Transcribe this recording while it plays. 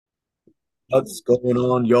What's going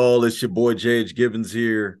on, y'all? It's your boy Gibbons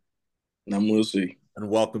here, I'm Lucy. and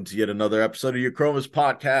welcome to yet another episode of your Chromas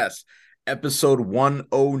podcast, episode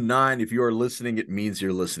 109. If you are listening, it means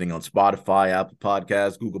you're listening on Spotify, Apple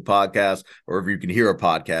Podcasts, Google Podcasts, or wherever you can hear a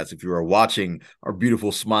podcast. If you are watching our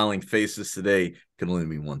beautiful smiling faces today, it can only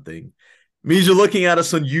mean one thing. It means you're looking at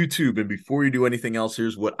us on YouTube. And before you do anything else,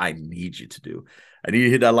 here's what I need you to do. I need you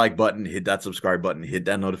to hit that like button, hit that subscribe button, hit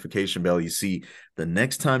that notification bell. You see, the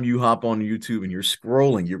next time you hop on YouTube and you're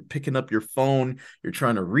scrolling, you're picking up your phone, you're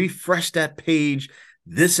trying to refresh that page,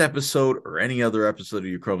 this episode or any other episode of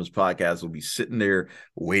your Chromas podcast will be sitting there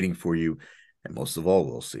waiting for you. And most of all,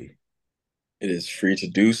 we'll see. It is free to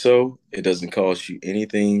do so. It doesn't cost you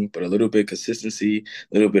anything but a little bit of consistency, a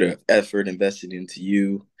little bit of effort invested into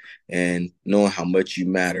you, and knowing how much you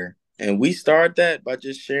matter. And we start that by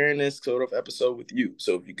just sharing this sort of episode with you.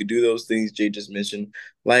 So if you could do those things Jay just mentioned,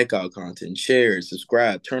 like our content, share,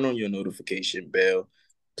 subscribe, turn on your notification bell,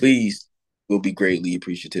 please, we'll be greatly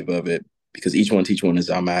appreciative of it because each one teach one is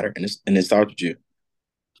our matter, and it starts with you.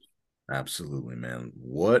 Absolutely, man.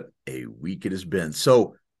 What a week it has been.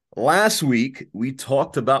 So last week we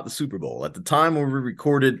talked about the Super Bowl. At the time when we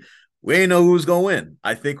recorded, we didn't know who was going to win.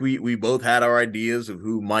 I think we both had our ideas of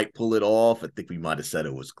who might pull it off. I think we might have said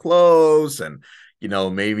it was close, and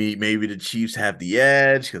maybe the Chiefs have the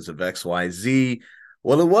edge because of XYZ.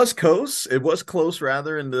 Well, it was close. It was close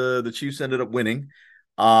rather, and the Chiefs ended up winning.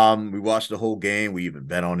 We watched the whole game. We even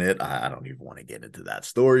bet on it. I don't even want to get into that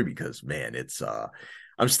story because man, it's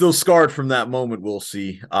I'm still scarred from that moment. We'll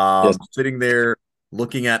see. Yes. Sitting there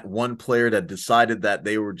looking at one player that decided that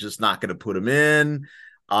they were just not going to put him in.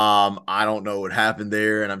 I don't know what happened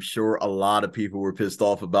there, and I'm sure a lot of people were pissed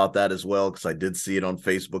off about that as well because I did see it on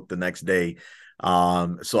Facebook the next day.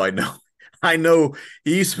 So I know, I know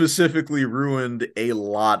he specifically ruined a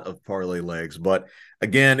lot of parlay legs, but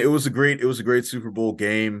again, it was a great Super Bowl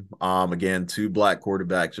game. Again, two black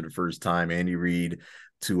quarterbacks for the first time. Andy Reid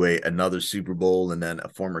to another Super Bowl, and then a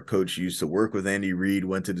former coach used to work with Andy Reid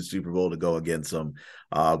went to the Super Bowl to go against him.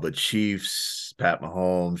 But Chiefs, Pat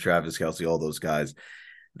Mahomes, Travis Kelce, all those guys,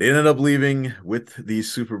 they ended up leaving with the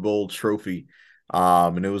Super Bowl trophy.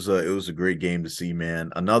 And it was a great game to see,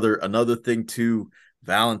 man. Another thing too.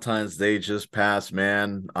 Valentine's Day just passed,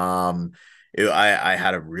 man. I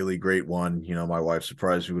had a really great one. You know, my wife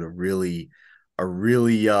surprised me with a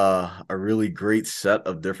really great set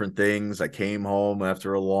of different things. I came home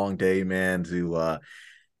after a long day, man,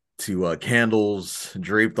 to candles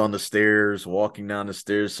draped on the stairs, walking down the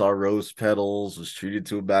stairs, saw rose petals, was treated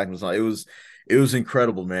to a back massage. It was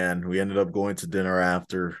incredible, man. We ended up going to dinner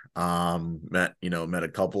after. Met a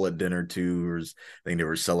couple at dinner too. I think they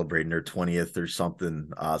were celebrating their 20th or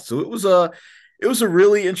something. So it was a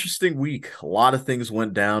really interesting week. A lot of things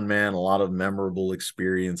went down, man. A lot of memorable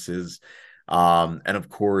experiences. And of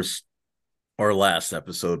course, our last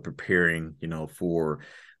episode preparing, for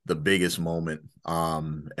the biggest moment.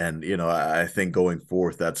 And I think going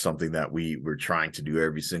forth, that's something that we're trying to do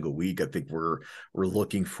every single week. I think we're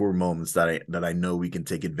looking for moments that I know we can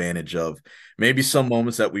take advantage of. Maybe some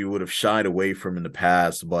moments that we would have shied away from in the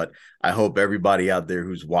past, but I hope everybody out there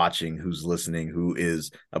who's watching, who's listening, who is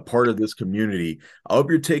a part of this community, I hope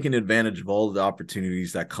you're taking advantage of all of the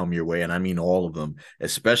opportunities that come your way. And I mean all of them,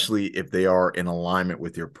 especially if they are in alignment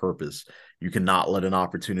with your purpose. You cannot let an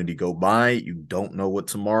opportunity go by. You don't know what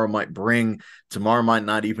tomorrow might bring. Tomorrow might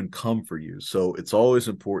not even come for you. So it's always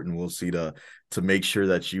important, we'll see, to make sure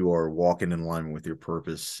that you are walking in line with your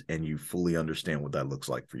purpose and you fully understand what that looks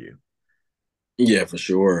like for you. Yeah, for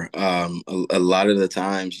sure. A lot of the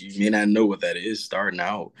times you may not know what that is starting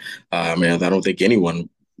out. I don't think anyone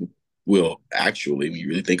will actually when you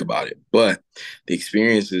really think about it. But the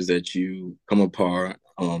experiences that you come apart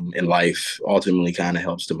in life ultimately kind of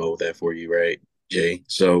helps to mold that for you, right, Jay?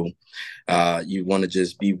 So you want to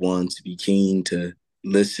just be one to be keen to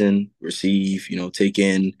listen, receive, take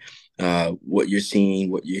in what you're seeing,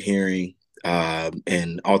 what you're hearing,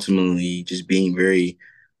 and ultimately just being very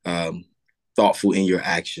um, thoughtful in your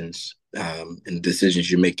actions and the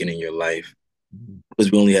decisions you're making in your life.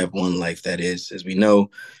 Because we only have one life, that is, as we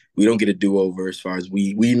know, we don't get a do over as far as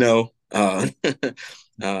we know. Um,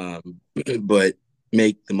 but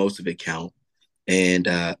make the most of it count, and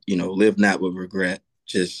live not with regret.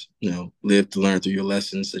 Just live to learn through your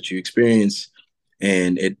lessons that you experience,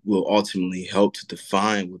 and it will ultimately help to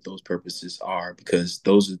define what those purposes are because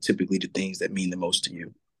those are typically the things that mean the most to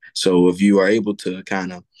you. So if you are able to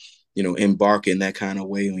kind of embark in that kind of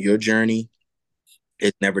way on your journey,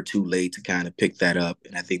 it's never too late to kind of pick that up.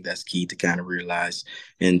 And I think that's key to kind of realize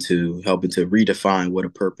and to helping to redefine what a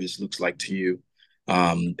purpose looks like to you.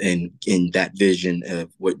 and in that vision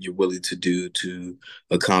of what you're willing to do to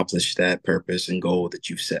accomplish that purpose and goal that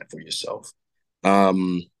you've set for yourself.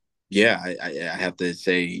 Um, yeah, I have to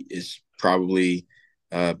say it's probably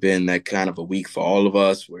been that kind of a week for all of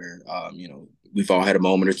us where, we've all had a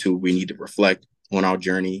moment or two we need to reflect on our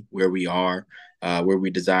journey, where we are, where we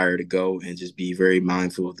desire to go, and just be very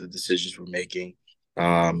mindful of the decisions we're making.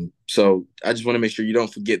 So I just want to make sure you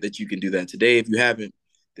don't forget that you can do that today. If you haven't,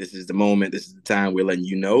 this is the moment, this is the time we're letting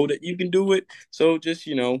you know that you can do it. So just,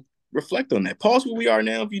 reflect on that. Pause where we are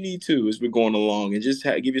now if you need to as we're going along, and just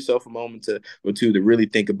give yourself a moment or two to really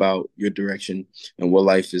think about your direction and what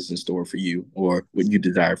life is in store for you or what you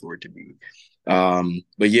desire for it to be.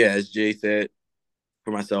 But yeah, as Jay said,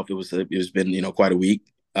 for myself, it's been quite a week.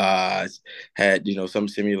 Had some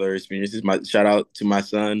similar experiences. My shout out to my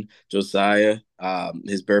son Josiah.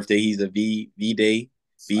 His birthday, he's a V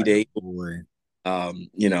Fire Day. boy.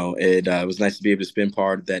 It was nice to be able to spend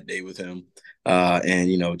part of that day with him,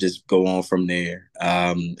 and just go on from there,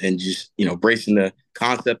 and just bracing the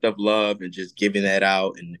concept of love and just giving that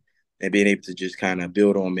out, and being able to just kind of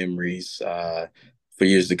build on memories for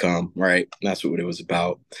years to come, right? And that's what it was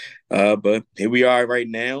about. But here we are right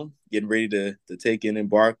now, getting ready to take and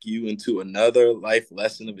embark you into another life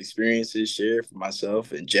lesson of experiences shared for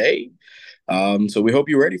myself and Jay. So we hope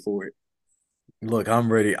you're ready for it. Look,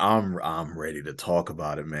 I'm ready. I'm ready to talk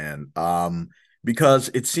about it, man. Because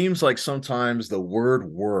it seems like sometimes the word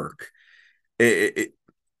work, it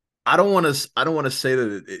I don't want to say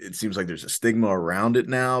that it seems like there's a stigma around it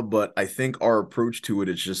now, but I think our approach to it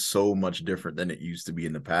is just so much different than it used to be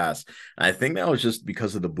in the past. And I think that was just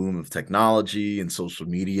because of the boom of technology and social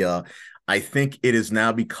media. I think it has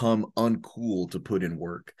now become uncool to put in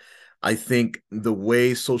work. I think the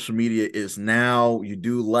way social media is now, you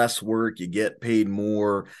do less work, you get paid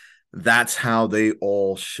more. That's how they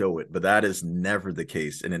all show it, but that is never the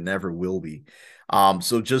case, and it never will be.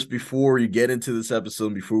 So just before you get into this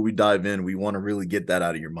episode, before we dive in, we want to really get that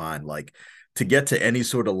out of your mind. Like, to get to any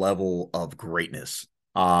sort of level of greatness,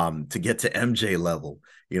 to get to MJ level,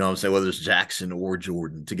 you know what I'm saying, whether it's Jackson or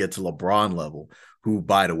Jordan, to get to LeBron level, who,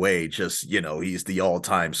 by the way, just, he's the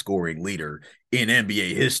all-time scoring leader in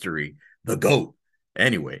NBA history, the GOAT.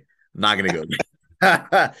 Anyway, not gonna go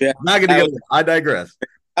there. Yeah, Not gonna I go was there. I digress.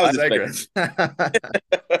 I I was expecting.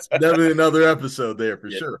 digress. It's definitely another episode there for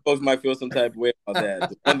Yeah, sure. folks might feel some type of way about that.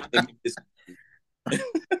 The one thing is,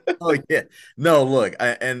 Oh yeah, no. Look,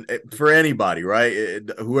 for anybody, right?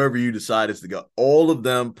 Whoever you decide is to go, all of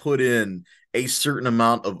them put in a certain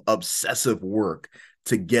amount of obsessive work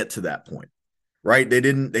to get to that point, right? They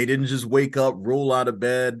didn't just wake up, roll out of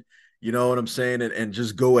bed, you know what I'm saying, and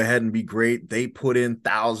just go ahead and be great. They put in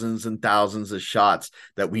thousands and thousands of shots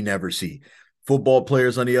that we never see. Football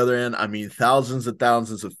players on the other end, I mean, thousands and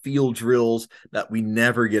thousands of field drills that we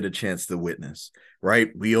never get a chance to witness,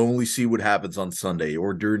 right? We only see what happens on Sunday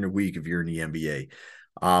or during the week if you're in the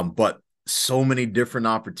NBA. But so many different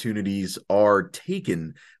opportunities are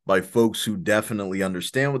taken by folks who definitely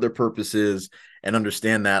understand what their purpose is and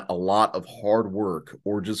understand that a lot of hard work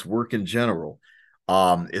or just work in general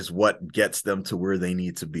is what gets them to where they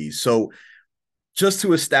need to be. So, just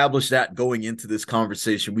to establish that going into this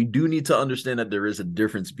conversation, we do need to understand that there is a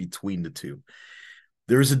difference between the two.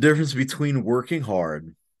 There is a difference between working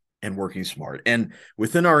hard and working smart. And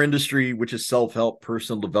within our industry, which is self-help,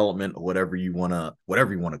 personal development, whatever you want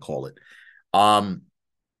to call it, um,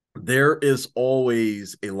 there is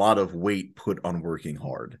always a lot of weight put on working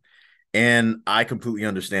hard. And I completely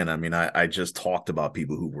understand. I mean, I just talked about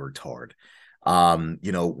people who worked hard.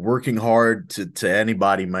 Working hard to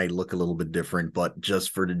anybody might look a little bit different, but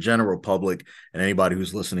just for the general public and anybody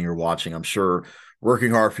who's listening or watching, I'm sure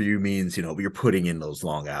working hard for you means, you're putting in those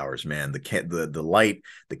long hours, man. The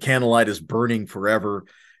candlelight is burning forever.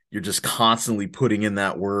 You're just constantly putting in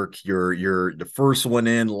that work. You're the first one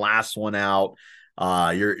in, last one out.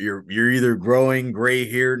 You're either growing gray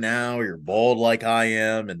hair now, you're bald like I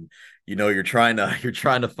am, and you're trying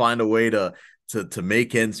to find a way to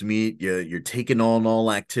make ends meet. You're taking on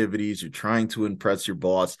all activities. You're trying to impress your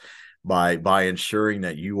boss by ensuring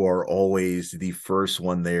that you are always the first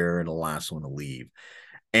one there and the last one to leave.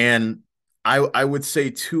 And I would say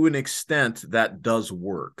to an extent that does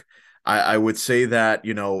work. I would say that,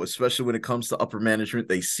 especially when it comes to upper management,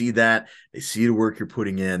 they see that, they see the work you're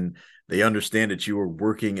putting in, they understand that you are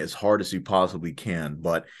working as hard as you possibly can.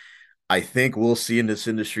 But I think we'll see in this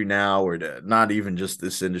industry now, or not even just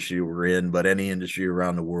this industry we're in, but any industry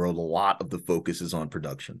around the world, a lot of the focus is on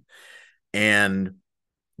production. And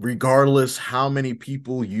regardless how many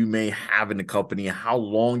people you may have in the company, how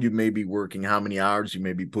long you may be working, how many hours you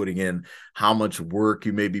may be putting in, how much work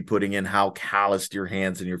you may be putting in, how calloused your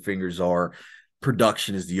hands and your fingers are,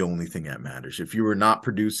 production is the only thing that matters. If you are not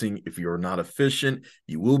producing, if you are not efficient,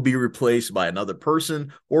 you will be replaced by another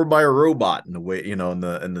person or by a robot in the way, in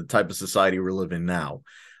the type of society we're living now.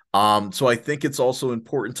 So I think it's also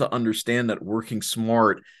important to understand that working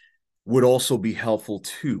smart would also be helpful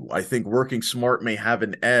too. I think working smart may have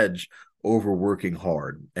an edge over working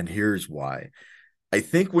hard. And here's why. I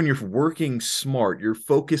think when you're working smart, you're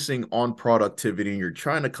focusing on productivity and you're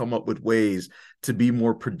trying to come up with ways to be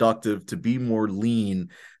more productive, to be more lean,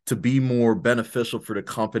 to be more beneficial for the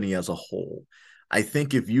company as a whole. I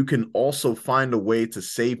think if you can also find a way to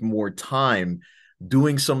save more time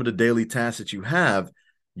doing some of the daily tasks that you have,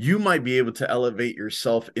 you might be able to elevate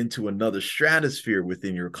yourself into another stratosphere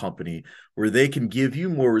within your company where they can give you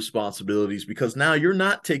more responsibilities because now you're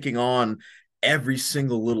not taking on every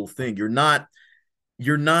single little thing. You're not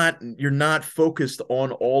focused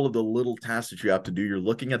on all of the little tasks that you have to do. You're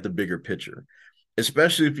looking at the bigger picture,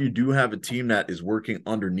 especially if you do have a team that is working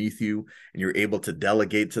underneath you and you're able to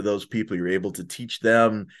delegate to those people. You're able to teach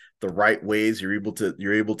them the right ways. You're able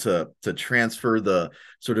to transfer the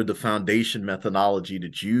sort of the foundation methodology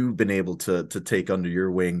that you've been able to take under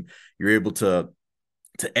your wing. You're able to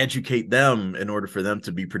educate them in order for them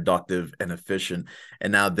to be productive and efficient.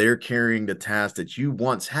 And now they're carrying the task that you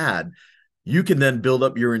once had. You can then build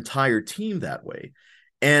up your entire team that way.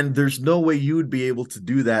 And there's no way you would be able to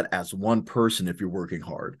do that as one person if you're working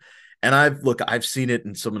hard. And I've seen it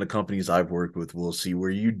in some of the companies I've worked with. We'll see where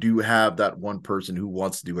you do have that one person who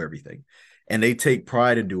wants to do everything and they take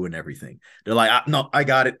pride in doing everything. They're like, no, I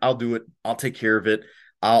got it. I'll do it. I'll take care of it.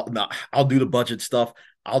 I'll do the budget stuff.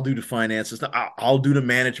 I'll do the finances. I'll do the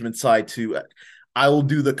management side too. I will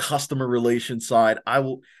do the customer relation side.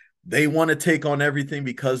 They want to take on everything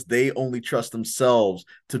because they only trust themselves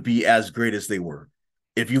to be as great as they were.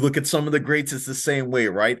 If you look at some of the greats, it's the same way,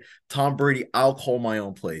 right? Tom Brady, I'll call my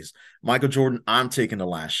own plays. Michael Jordan, I'm taking the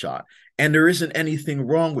last shot. And there isn't anything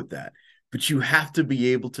wrong with that. But you have to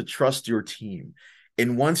be able to trust your team.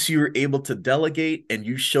 And once you're able to delegate and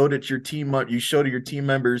you show that you show to your team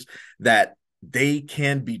members that they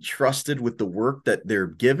can be trusted with the work that they're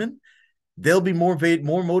given, they'll be more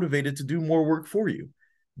motivated to do more work for you.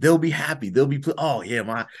 They'll be happy. They'll be, oh yeah,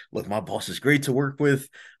 my boss is great to work with.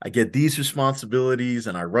 I get these responsibilities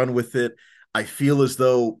and I run with it. I feel as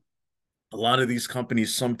though a lot of these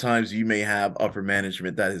companies, sometimes you may have upper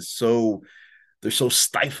management that is they're so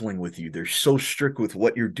stifling with you. They're so strict with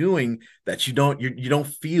what you're doing that you don't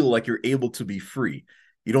feel like you're able to be free.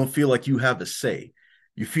 You don't feel like you have a say.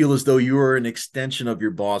 You feel as though you are an extension of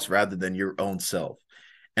your boss rather than your own self.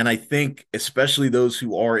 And I think, especially those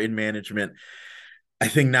who are in management, I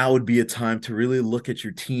think now would be a time to really look at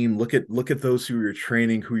your team, look at those who you're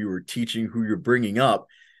training, who you are teaching, who you're bringing up.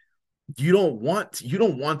 You don't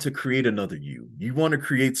want to create another you. You want to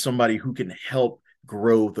create somebody who can help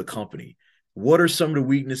grow the company. What are some of the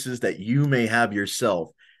weaknesses that you may have yourself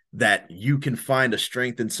that you can find a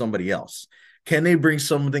strength in somebody else? Can they bring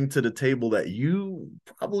something to the table that you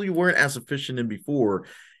probably weren't as efficient in before,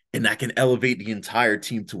 and that can elevate the entire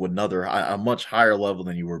team to a much higher level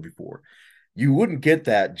than you were before? You wouldn't get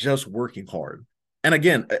that just working hard. And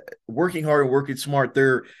again, working hard and working smart,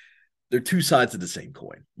 they're two sides of the same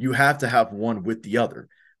coin. You have to have one with the other,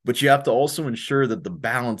 but you have to also ensure that the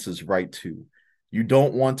balance is right too. You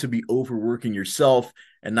don't want to be overworking yourself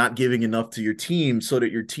and not giving enough to your team so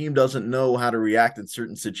that your team doesn't know how to react in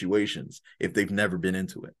certain situations if they've never been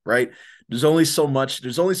into it, right? There's only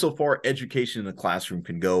so far education in the classroom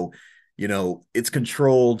can go. It's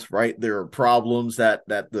controlled, right? There are problems that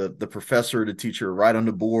the professor or the teacher write on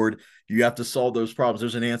the board. You have to solve those problems.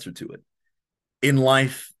 There's an answer to it. In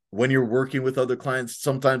life, when you're working with other clients,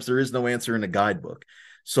 sometimes there is no answer in a guidebook.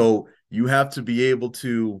 So you have to be able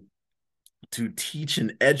to teach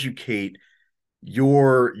and educate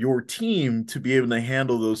your team to be able to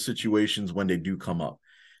handle those situations when they do come up,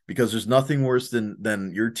 because there's nothing worse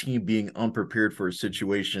than your team being unprepared for a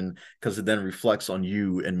situation, because it then reflects on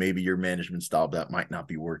you and maybe your management style that might not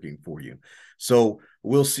be working for you. So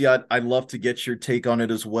we'll see. I'd love to get your take on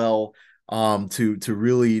it as well, to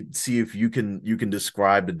really see if you can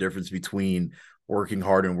describe the difference between working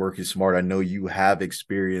hard and working smart. I know you have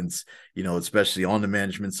experience, especially on the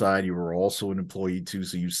management side. You were also an employee too,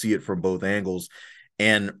 so you see it from both angles.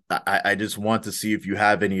 And I just want to see if you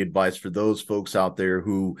have any advice for those folks out there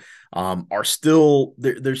who are still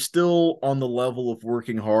they're still on the level of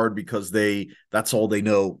working hard because that's all they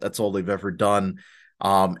know, that's all they've ever done.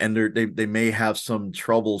 And they may have some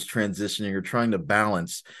troubles transitioning or trying to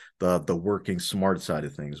balance the working smart side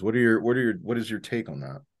of things. What is your take on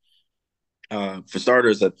that? For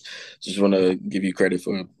starters, I just want to give you credit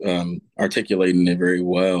for articulating it very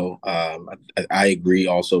well. I agree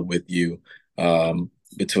also with you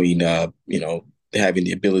between having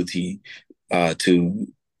the ability to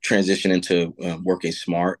transition into working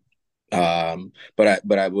smart. But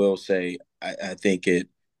I will say I think it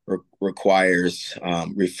requires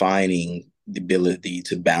refining the ability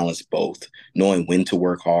to balance both, knowing when to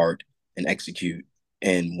work hard and execute,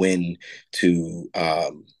 and when to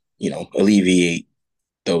alleviate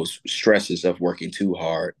those stresses of working too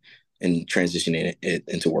hard and transitioning it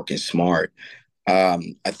into working smart. I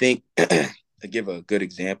think I give a good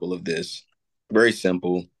example of this. Very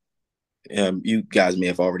simple. You guys may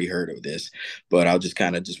have already heard of this, but I'll just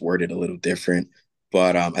kind of just word it a little different.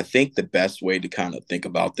 But I think the best way to kind of think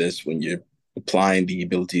about this when you're applying the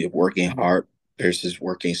ability of working hard versus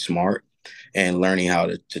working smart and learning how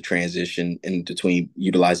to transition in between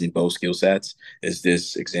utilizing both skill sets is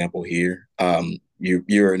this example here.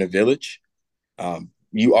 You're in a village.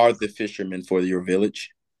 You are the fisherman for your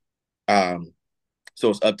village. Um, so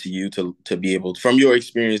it's up to you to be able to, from your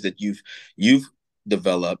experience that you've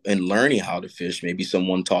developed and learning how to fish. Maybe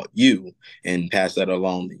someone taught you and passed that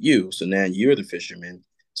along to you. So now you're the fisherman.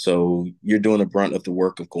 So you're doing the brunt of the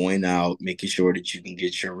work of going out, making sure that you can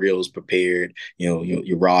get your reels prepared,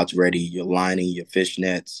 your rods ready, your lining, your fish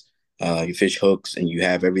nets, your fish hooks, and you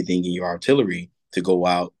have everything in your artillery to go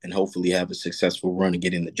out and hopefully have a successful run and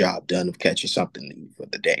getting the job done of catching something for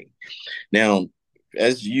the day. Now,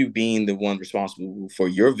 as you being the one responsible for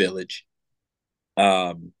your village,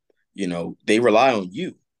 um, they rely on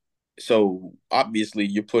you. So obviously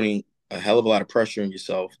you're putting a hell of a lot of pressure on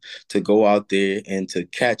yourself to go out there and to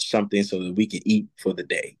catch something so that we can eat for the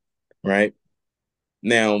day. Right.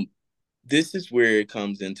 Now, this is where it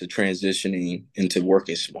comes into transitioning into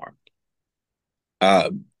working smart.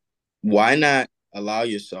 Uh, why not allow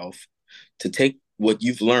yourself to take what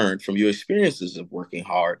you've learned from your experiences of working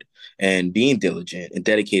hard and being diligent and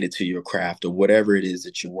dedicated to your craft or whatever it is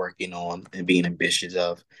that you're working on and being ambitious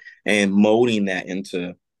of, and molding that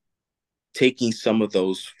into taking some of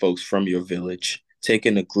those folks from your village,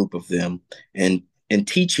 taking a group of them and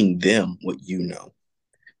teaching them what you know,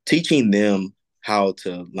 teaching them how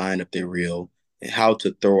to line up their reel and how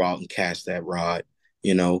to throw out and cast that rod,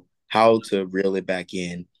 how to reel it back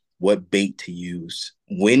in, what bait to use,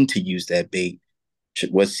 when to use that bait,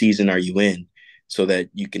 what season are you in, so that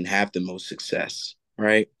you can have the most success,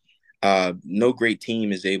 right? No great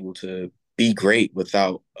team is able to be great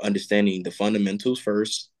without understanding the fundamentals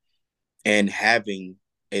first and having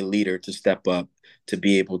a leader to step up to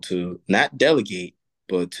be able to not delegate,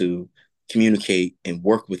 but to communicate and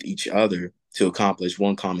work with each other to accomplish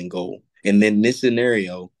one common goal. And then in this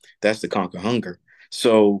scenario, that's to conquer hunger.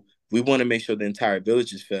 So we want to make sure the entire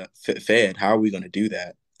village is fed. How are we going to do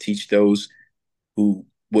that? Teach those who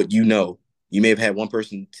what you know. You may have had one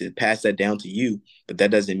person to pass that down to you, but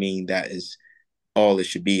that doesn't mean that is all it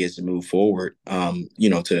should be as to move forward,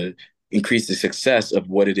 to increase the success of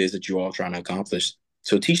what it is that you're all trying to accomplish.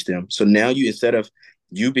 So teach them. So now you, instead of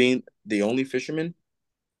you being the only fisherman,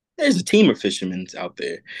 there's a team of fishermen out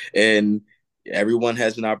there. And everyone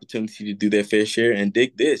has an opportunity to do their fair share. And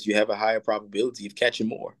dig this, you have a higher probability of catching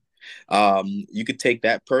more. You could take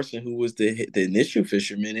that person who was the initial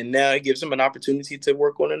fisherman, and now it gives them an opportunity to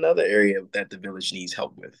work on another area that the village needs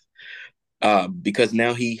help with, because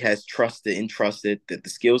now he has trusted and trusted that the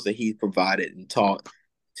skills that he provided and taught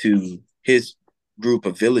to his group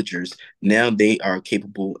of villagers, now they are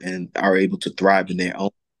capable and are able to thrive in their own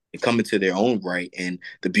and come into their own right. And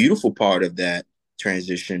the beautiful part of that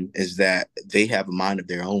transition is that they have a mind of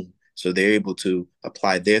their own. So they're able to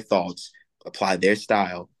apply their thoughts, apply their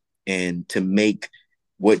style, and to make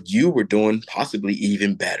what you were doing possibly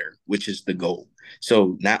even better, which is the goal.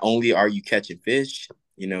 So not only are you catching fish,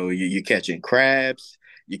 you're catching crabs,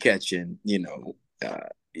 you're catching,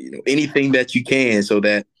 anything that you can, so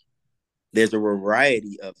that there's a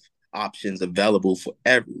variety of options available for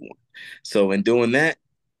everyone. So in doing that,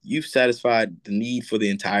 you've satisfied the need for the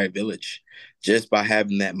entire village just by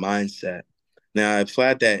having that mindset. Now, I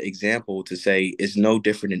applied that example to say it's no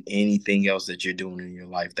different than anything else that you're doing in your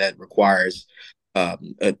life that requires a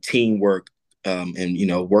teamwork,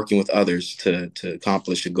 and working with others to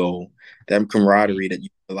accomplish a goal. That camaraderie that you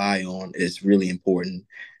rely on is really important.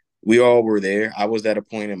 We all were there. I was at a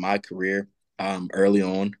point in my career early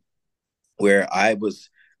on where I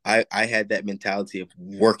had that mentality of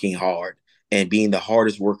working hard and being the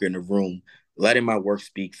hardest worker in the room, letting my work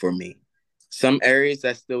speak for me. Some areas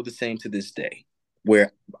that's still the same to this day.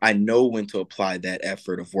 where I know when to apply that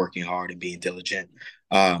effort of working hard and being diligent.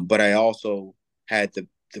 But I also had the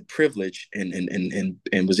privilege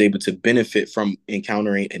and was able to benefit from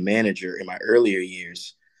encountering a manager in my earlier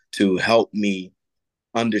years to help me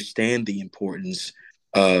understand the importance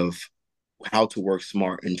of how to work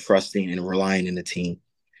smart and trusting and relying in the team.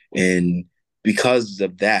 And because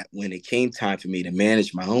of that, when it came time for me to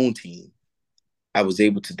manage my own team, I was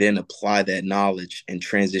able to then apply that knowledge and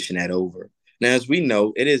transition that over. Now, as we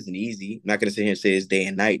know, it isn't easy. I'm not going to sit here and say it's day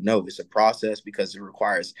and night. No, it's a process because it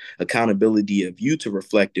requires accountability of you to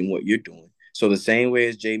reflect in what you're doing. So the same way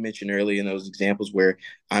as Jay mentioned earlier in those examples where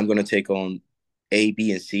I'm going to take on A,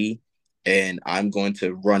 B, and C, and I'm going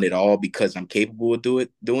to run it all because I'm capable of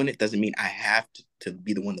doing it, doesn't mean I have to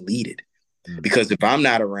be the one to lead it. Mm. Because if I'm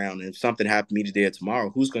not around and if something happened to me today or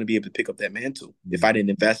tomorrow, who's going to be able to pick up that mantle if I Mm. didn't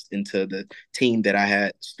invest into the team that I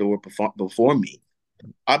had stored before me?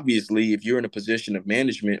 Obviously, if you're in a position of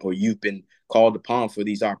management or you've been called upon for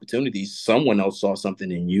these opportunities, someone else saw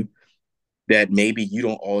something in you that maybe you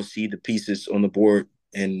don't all see the pieces on the board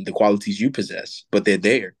and the qualities you possess, but they're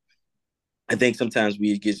there. I think sometimes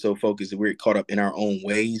we get so focused that we're caught up in our own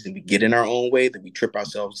ways and we get in our own way that we trip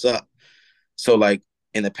ourselves up. So like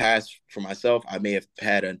in the past for myself, I may have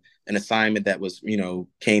had an assignment that was,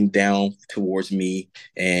 came down towards me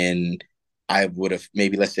and I would have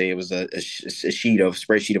maybe, let's say it was a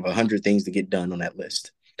spreadsheet of 100 things to get done on that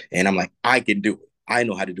list. And I'm like, I can do it. I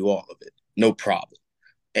know how to do all of it. No problem.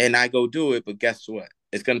 And I go do it. But guess what?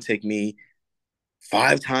 It's going to take me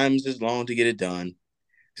 5 times as long to get it done.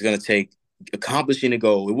 It's going to take accomplishing a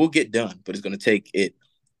goal. It will get done, but it's going to take it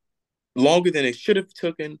longer than it should have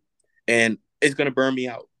taken, and it's gonna burn me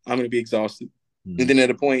out. I'm gonna be exhausted. And Mm. then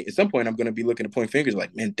at some point, I'm gonna be looking to point fingers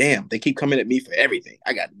like, man, damn, they keep coming at me for everything.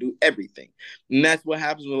 I got to do everything, and that's what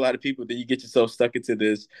happens with a lot of people. That you get yourself stuck into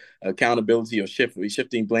this accountability or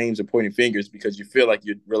shifting blames or pointing fingers because you feel like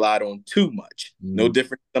you relied on too much. No Mm.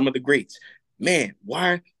 different than some of the greats. Man,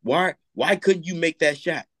 why couldn't you make that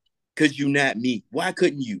shot? Because you not me. Why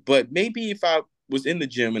couldn't you? But maybe if I was in the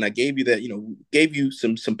gym and I gave you that, gave you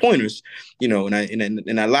some pointers, and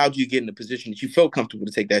I allowed you to get in a position that you felt comfortable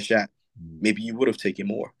to take that shot, Mm. maybe you would have taken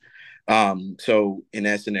more. So in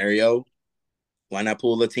that scenario, why not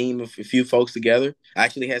pull a team of a few folks together? I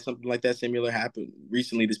actually had something like that similar happen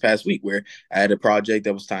recently this past week where I had a project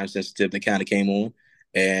that was time sensitive that kind of came on.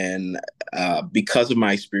 And because of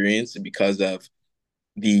my experience and because of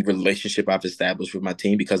the relationship I've established with my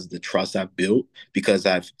team, because of the trust I've built, because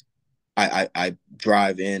I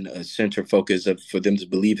drive in a center focus for them to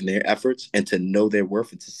believe in their efforts and to know their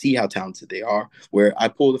worth and to see how talented they are. Where I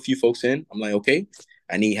pulled a few folks in, I'm like, okay,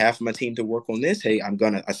 I need half of my team to work on this. Hey,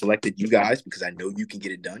 I selected you guys because I know you can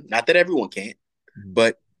get it done. Not that everyone can't, Mm.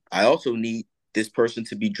 but I also need this person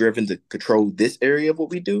to be driven to control this area of what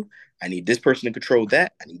we do. I need this person to control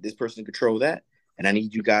that. I need this person to control that. And I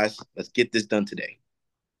need you guys, let's get this done today.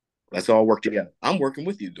 Let's all work together. I'm working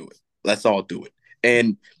with you to do it. Let's all do it.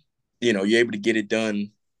 And you're able to get it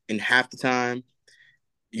done in half the time.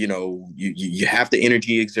 You have the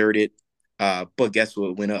energy exerted, but guess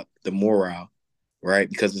what went up? The morale, right?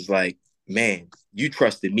 Because it's like, man, you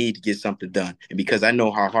trusted me to get something done, and because I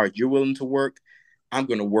know how hard you're willing to work, I'm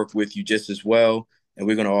going to work with you just as well, and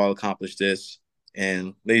we're going to all accomplish this.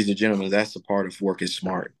 And ladies and gentlemen, that's a part of work is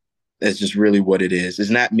smart. That's just really what it is. It's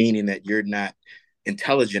not meaning that you're not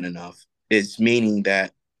intelligent enough. It's meaning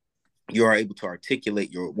that you are able to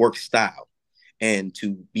articulate your work style and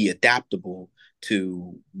to be adaptable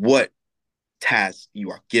to what task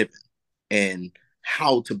you are given and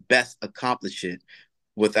how to best accomplish it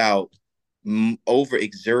without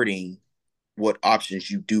overexerting what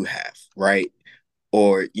options you do have, right?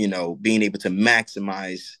 Or, being able to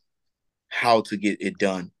maximize how to get it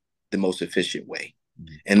done the most efficient way. Mm.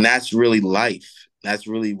 And that's really life. That's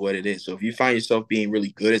really what it is. So if you find yourself being really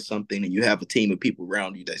good at something and you have a team of people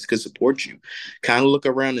around you that could support you, kind of look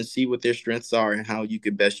around and see what their strengths are and how you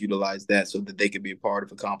could best utilize that so that they could be a part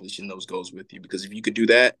of accomplishing those goals with you. Because if you could do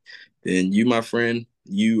that, then you, my friend,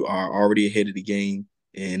 you are already ahead of the game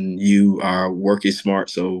and you are working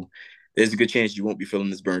smart. So there's a good chance you won't be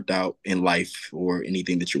feeling this burnt out in life or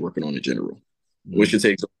anything that you're working on in general. What's Mm. your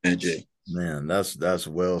take on that, Jay? Man, that's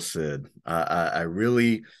well said. I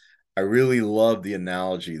really love the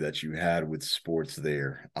analogy that you had with sports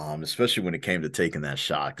there, especially when it came to taking that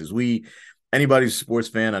shot. Because anybody's a sports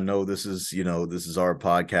fan, I know this is our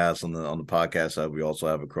podcast on the podcast side. We also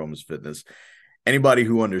have a Chromas Fitness. Anybody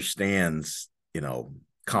who understands,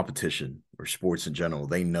 competition or sports in general,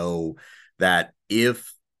 they know that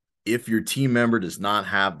if your team member does not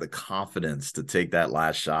have the confidence to take that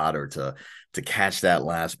last shot or to catch that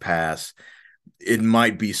last pass, it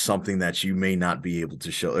might be something that you may not be able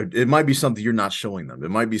to show. It might be something you're not showing them. It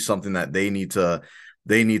might be something that they need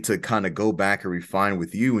to kind of go back and refine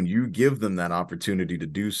with you, and you give them that opportunity to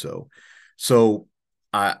do so. So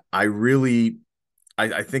I really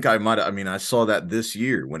I think I might, I mean, I saw that this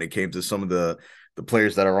year when it came to some of the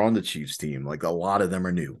players that are on the Chiefs team. Like a lot of them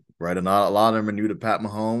are new, right? And not a lot of them are new to Pat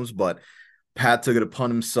Mahomes, but Pat took it upon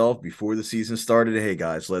himself before the season started. Hey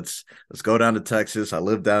guys, let's go down to Texas. I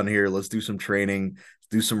live down here. Let's do some training,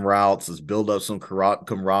 do some routes. Let's build up some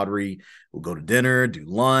camaraderie. We'll go to dinner, do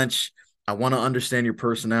lunch. I want to understand your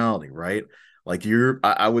personality, right? Like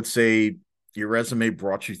I would say your resume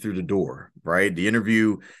brought you through the door, right? The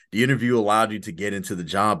interview allowed you to get into the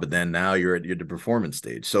job, but then now you're at the performance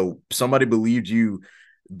stage. So somebody believed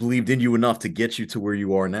in you enough to get you to where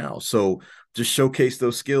you are now. So just showcase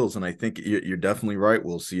those skills. And I think you're definitely right.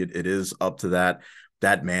 We'll see it. It is up to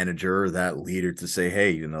that manager or that leader to say,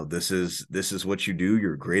 hey, this is what you do.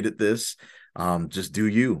 You're great at this. Just do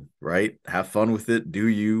you, right? Have fun with it. Do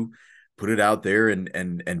you put it out there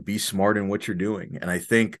and be smart in what you're doing. And I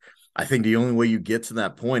think the only way you get to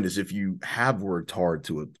that point is if you have worked hard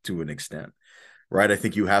to an extent, right? I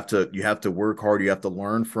think you have to work hard. You have to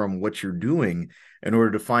learn from what you're doing in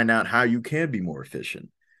order to find out how you can be more efficient,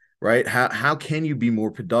 right? How can you be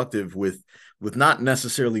more productive with not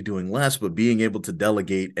necessarily doing less, but being able to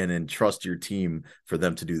delegate and entrust your team for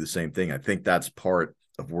them to do the same thing. I think that's part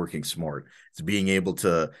of working smart. It's being able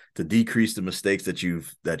to decrease the mistakes that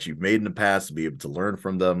you've made in the past, to be able to learn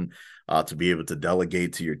from them, to be able to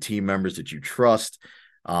delegate to your team members that you trust.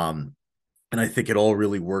 And I think it all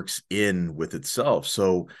really works in with itself.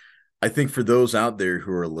 So I think for those out there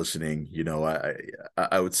who are listening,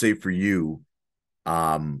 I would say for you,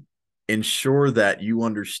 um, ensure that you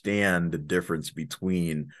understand the difference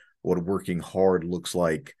between what working hard looks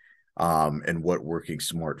like, and what working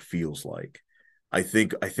smart feels like. I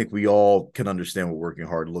think we all can understand what working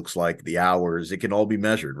hard looks like. The hours, it can all be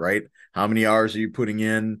measured, right? How many hours are you putting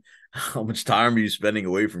in? How much time are you spending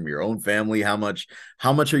away from your own family? How much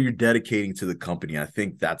are you dedicating to the company? I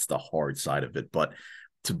think that's the hard side of it. But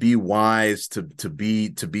to be wise, to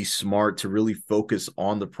be smart, to really focus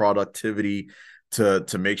on the productivity,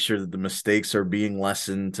 to make sure that the mistakes are being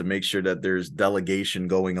lessened, to make sure that there's delegation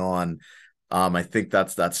going on. I think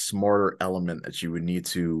that's that smarter element that you would need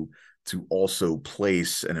to also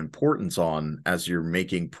place an importance on as you're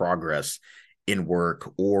making progress in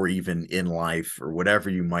work or even in life or whatever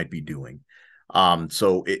you might be doing.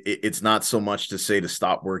 So it's not so much to say to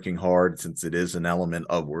stop working hard, since it is an element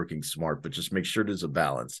of working smart, but just make sure there's a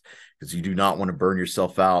balance, because you do not want to burn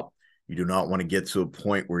yourself out. You do not want to get to a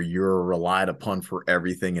point where you're relied upon for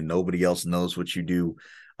everything and nobody else knows what you do,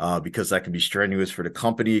 because that can be strenuous for the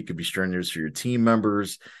company. It could be strenuous for your team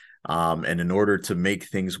members. And in order to make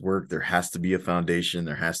things work, there has to be a foundation,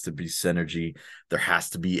 there has to be synergy, there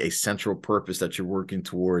has to be a central purpose that you're working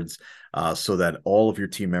towards, so that all of your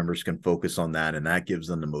team members can focus on that. And that gives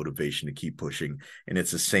them the motivation to keep pushing. And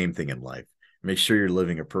it's the same thing in life. Make sure you're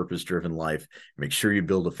living a purpose-driven life. Make sure you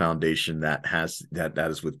build a foundation that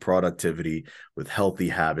is with productivity, with healthy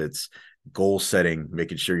habits, goal setting,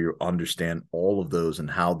 making sure you understand all of those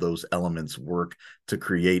and how those elements work to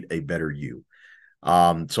create a better you.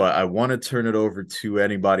 So I want to turn it over to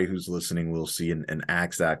anybody who's listening. We'll see and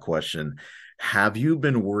ask that question. Have you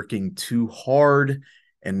been working too hard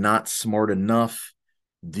and not smart enough?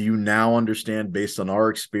 Do you now understand, based on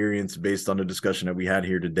our experience, based on the discussion that we had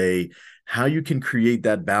here today, how you can create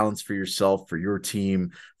that balance for yourself, for your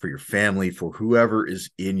team, for your family, for whoever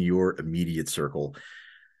is in your immediate circle?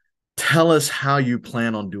 Tell us how you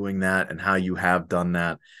plan on doing that and how you have done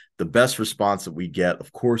that. The best response that we get,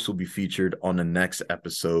 of course, will be featured on the next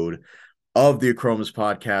episode of the Acromas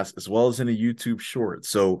podcast, as well as in a YouTube short.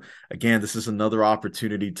 So again, this is another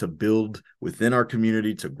opportunity to build within our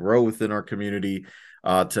community, to grow within our community,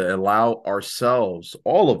 to allow ourselves,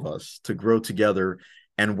 all of us, to grow together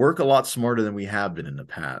and work a lot smarter than we have been in the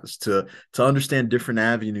past, to understand different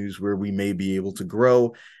avenues where we may be able to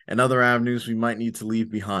grow and other avenues we might need to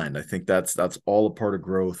leave behind. I think that's all a part of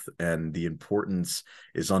growth, and the importance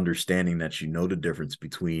is understanding that you know the difference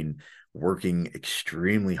between working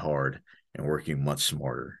extremely hard and working much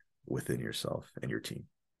smarter within yourself and your team.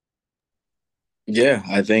 Yeah,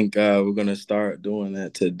 I think we're gonna start doing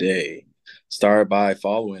that today. Start by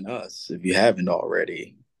following us if you haven't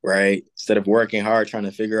already, right? Instead of working hard trying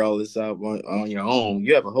to figure all this out on your own,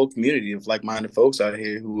 you have a whole community of like-minded folks out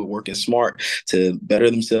here who are working smart to better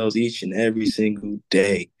themselves each and every single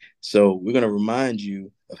day. So we're gonna remind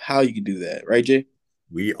you of how you can do that, right, Jay?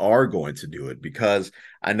 We are going to do it because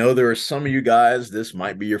I know there are some of you guys, this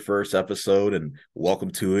might be your first episode, and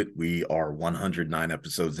welcome to it. We are 109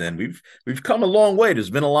 episodes in. We've come a long way. There's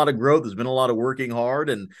been a lot of growth, there's been a lot of working hard,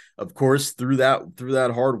 and of course, through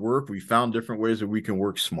that hard work, we found different ways that we can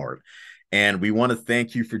work smart. And we want to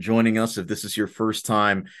thank you for joining us. If this is your first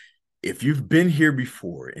time, if you've been here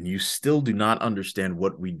before and you still do not understand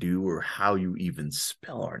what we do or how you even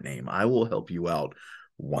spell our name, I will help you out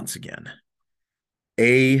once again.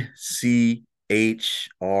 ACHROMOUS.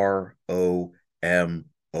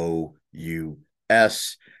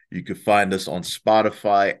 You can find us on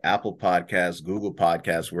Spotify, Apple Podcasts, Google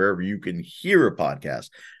Podcasts, wherever you can hear a podcast.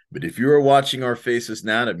 But if you are watching our faces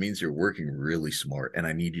now, that means you're working really smart, and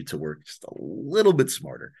I need you to work just a little bit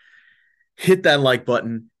smarter. Hit that like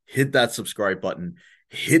button, hit that subscribe button,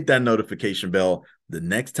 hit that notification bell. The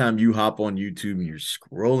next time you hop on YouTube and you're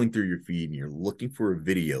scrolling through your feed and you're looking for a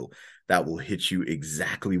video that will hit you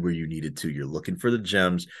exactly where you need it to, you're looking for the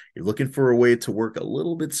gems, you're looking for a way to work a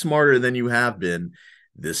little bit smarter than you have been,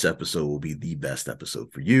 this episode will be the best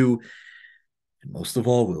episode for you. And most of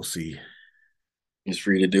all, we'll see. It's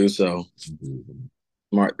free to do so.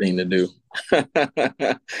 Smart thing to do.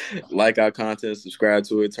 Like our content, subscribe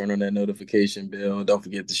to it, turn on that notification bell. Don't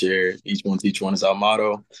forget to share. Each one teach one is our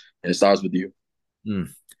motto, and it starts with you.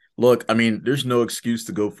 Look, I mean, there's no excuse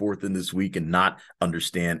to go forth in this week and not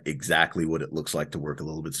understand exactly what it looks like to work a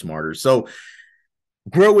little bit smarter. So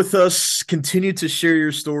grow with us, continue to share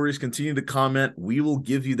your stories, continue to comment. We will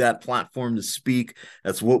give you that platform to speak.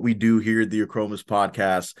 That's what we do here at the Acromas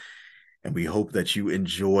Podcast. And we hope that you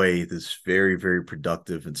enjoy this very, very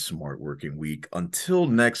productive and smart working week. Until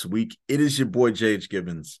next week, it is your boy, J.H.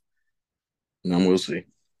 Gibbons. And we'll see.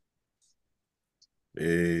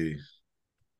 Hey.